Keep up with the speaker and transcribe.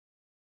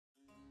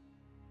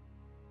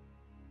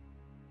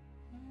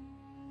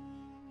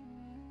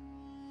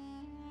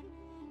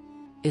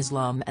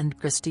Islam and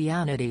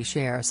Christianity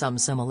share some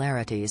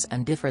similarities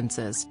and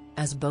differences,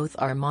 as both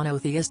are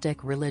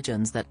monotheistic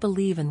religions that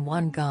believe in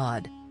one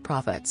God,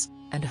 prophets,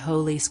 and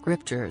holy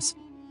scriptures.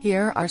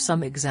 Here are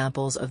some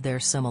examples of their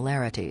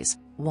similarities.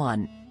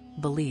 1.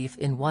 Belief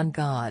in one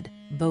God.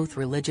 Both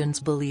religions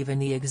believe in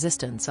the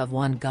existence of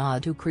one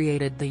God who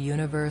created the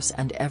universe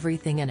and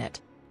everything in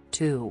it.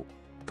 2.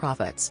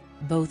 Prophets.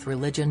 Both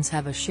religions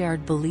have a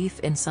shared belief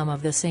in some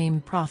of the same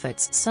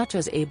prophets such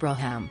as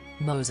Abraham,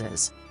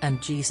 Moses,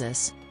 and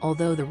Jesus,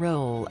 although the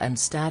role and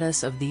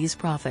status of these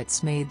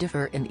prophets may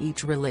differ in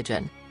each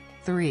religion.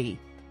 3.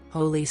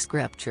 Holy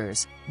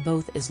Scriptures.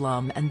 Both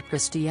Islam and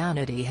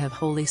Christianity have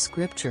holy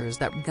scriptures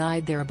that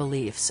guide their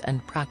beliefs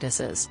and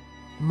practices.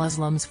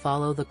 Muslims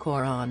follow the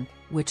Quran,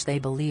 which they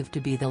believe to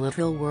be the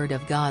literal word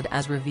of God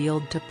as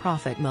revealed to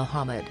Prophet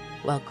Muhammad,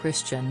 while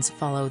Christians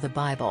follow the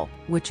Bible,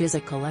 which is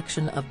a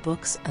collection of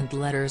books and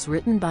letters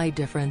written by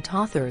different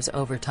authors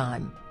over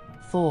time.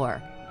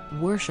 4.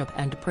 Worship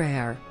and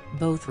prayer.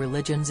 Both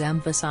religions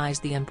emphasize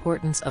the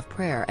importance of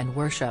prayer and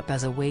worship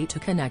as a way to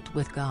connect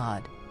with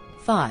God.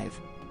 5.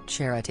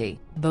 Charity.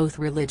 Both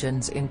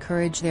religions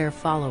encourage their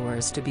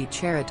followers to be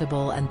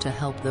charitable and to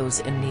help those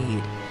in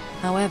need.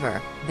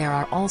 However, there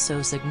are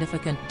also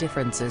significant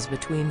differences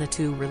between the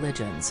two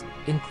religions,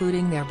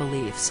 including their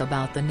beliefs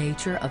about the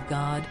nature of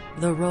God,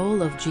 the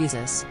role of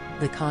Jesus,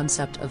 the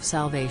concept of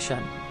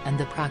salvation, and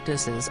the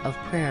practices of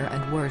prayer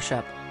and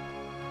worship.